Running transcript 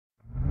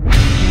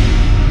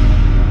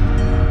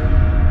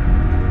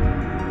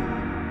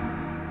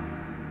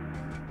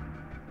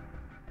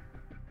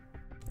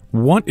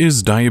What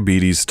is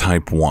diabetes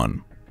type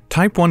 1?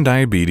 Type 1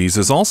 diabetes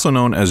is also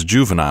known as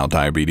juvenile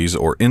diabetes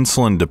or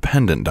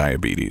insulin-dependent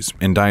diabetes.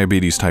 In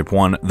diabetes type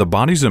 1, the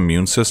body's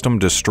immune system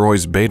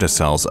destroys beta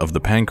cells of the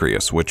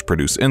pancreas, which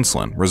produce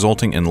insulin,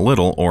 resulting in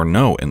little or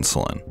no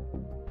insulin.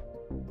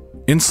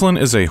 Insulin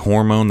is a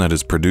hormone that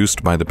is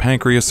produced by the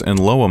pancreas in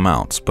low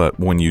amounts, but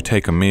when you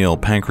take a meal,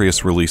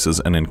 pancreas releases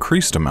an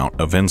increased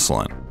amount of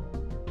insulin.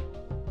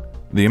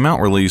 The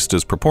amount released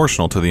is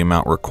proportional to the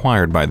amount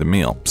required by the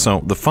meal, so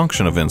the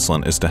function of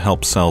insulin is to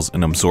help cells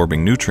in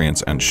absorbing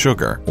nutrients and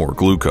sugar, or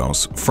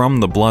glucose, from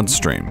the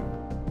bloodstream.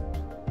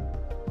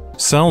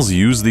 Cells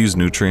use these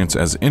nutrients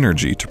as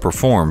energy to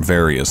perform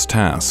various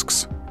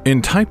tasks. In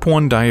type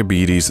 1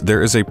 diabetes,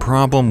 there is a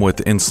problem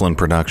with insulin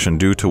production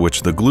due to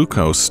which the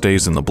glucose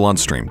stays in the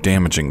bloodstream,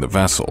 damaging the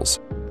vessels.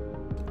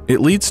 It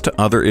leads to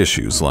other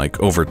issues like,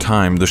 over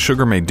time, the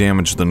sugar may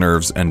damage the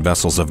nerves and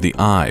vessels of the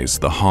eyes,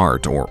 the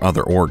heart, or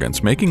other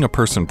organs, making a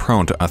person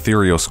prone to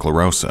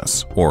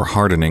atherosclerosis, or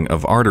hardening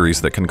of arteries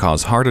that can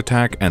cause heart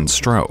attack and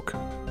stroke.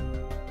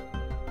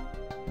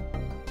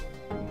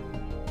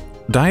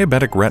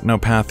 Diabetic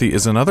retinopathy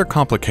is another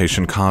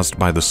complication caused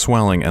by the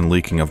swelling and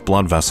leaking of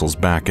blood vessels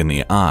back in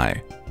the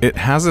eye. It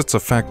has its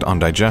effect on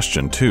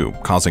digestion too,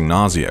 causing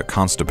nausea,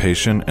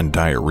 constipation, and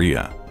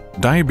diarrhea.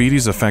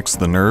 Diabetes affects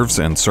the nerves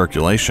and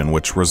circulation,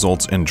 which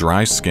results in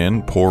dry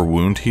skin, poor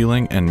wound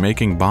healing, and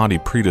making body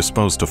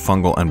predisposed to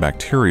fungal and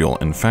bacterial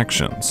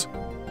infections.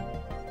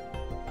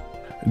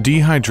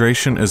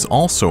 Dehydration is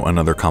also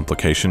another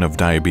complication of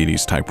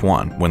diabetes type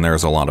 1. When there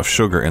is a lot of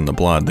sugar in the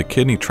blood, the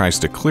kidney tries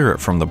to clear it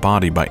from the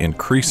body by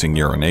increasing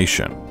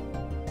urination.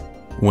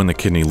 When the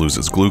kidney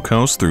loses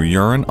glucose through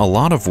urine, a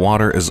lot of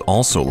water is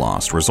also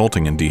lost,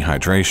 resulting in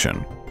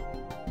dehydration.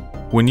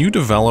 When you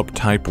develop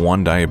type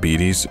 1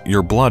 diabetes,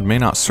 your blood may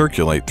not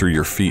circulate through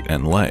your feet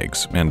and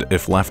legs, and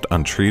if left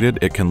untreated,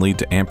 it can lead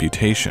to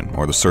amputation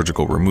or the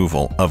surgical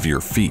removal of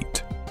your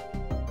feet.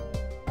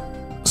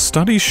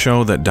 Studies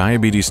show that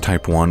diabetes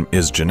type 1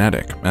 is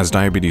genetic. As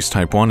diabetes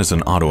type 1 is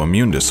an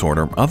autoimmune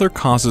disorder, other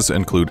causes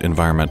include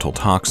environmental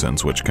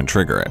toxins, which can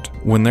trigger it.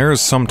 When there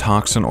is some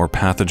toxin or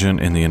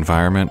pathogen in the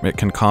environment, it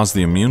can cause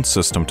the immune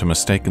system to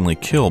mistakenly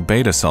kill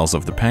beta cells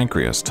of the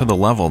pancreas to the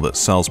level that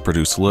cells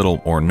produce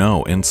little or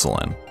no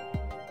insulin.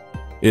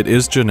 It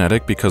is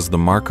genetic because the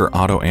marker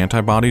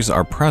autoantibodies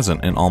are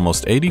present in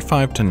almost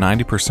 85 to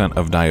 90%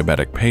 of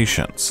diabetic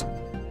patients.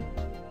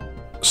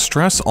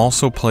 Stress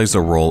also plays a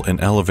role in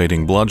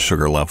elevating blood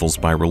sugar levels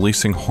by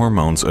releasing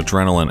hormones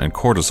adrenaline and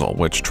cortisol,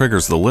 which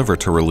triggers the liver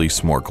to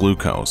release more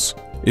glucose.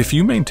 If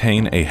you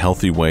maintain a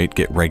healthy weight,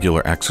 get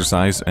regular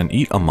exercise, and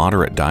eat a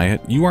moderate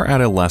diet, you are at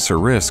a lesser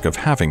risk of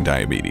having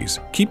diabetes.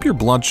 Keep your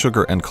blood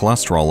sugar and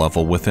cholesterol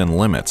level within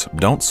limits.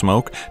 Don't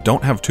smoke,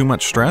 don't have too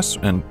much stress,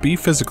 and be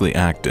physically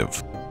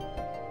active.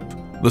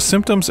 The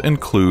symptoms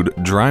include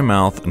dry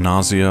mouth,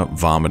 nausea,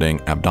 vomiting,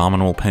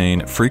 abdominal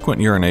pain,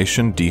 frequent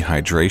urination,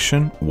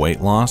 dehydration,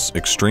 weight loss,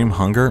 extreme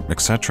hunger,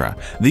 etc.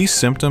 These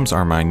symptoms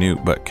are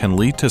minute but can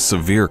lead to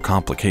severe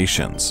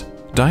complications.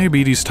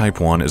 Diabetes type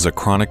 1 is a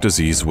chronic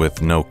disease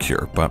with no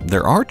cure, but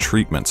there are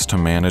treatments to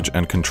manage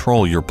and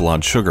control your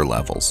blood sugar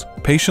levels.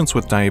 Patients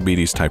with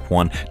diabetes type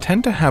 1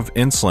 tend to have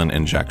insulin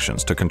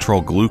injections to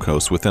control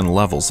glucose within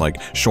levels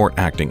like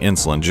short-acting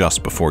insulin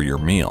just before your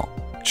meal.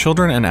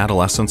 Children and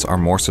adolescents are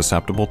more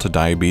susceptible to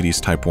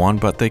diabetes type 1,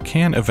 but they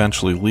can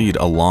eventually lead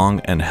a long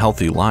and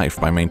healthy life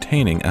by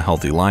maintaining a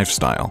healthy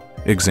lifestyle.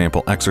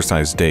 Example,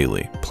 exercise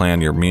daily,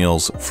 plan your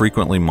meals,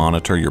 frequently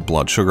monitor your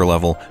blood sugar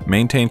level,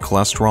 maintain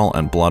cholesterol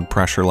and blood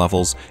pressure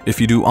levels. If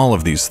you do all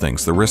of these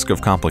things, the risk of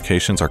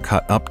complications are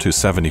cut up to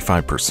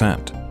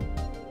 75%.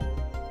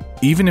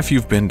 Even if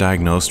you've been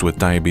diagnosed with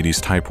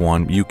diabetes type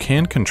 1, you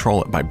can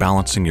control it by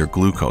balancing your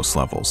glucose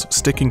levels,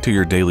 sticking to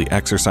your daily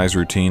exercise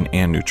routine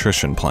and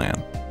nutrition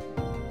plan.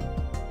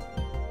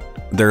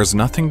 There is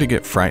nothing to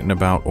get frightened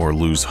about or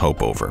lose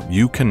hope over.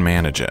 You can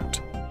manage it.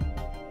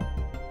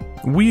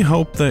 We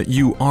hope that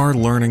you are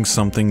learning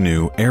something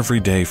new every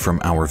day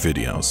from our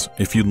videos.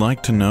 If you'd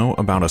like to know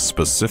about a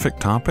specific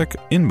topic,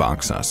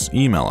 inbox us,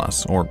 email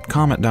us, or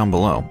comment down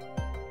below.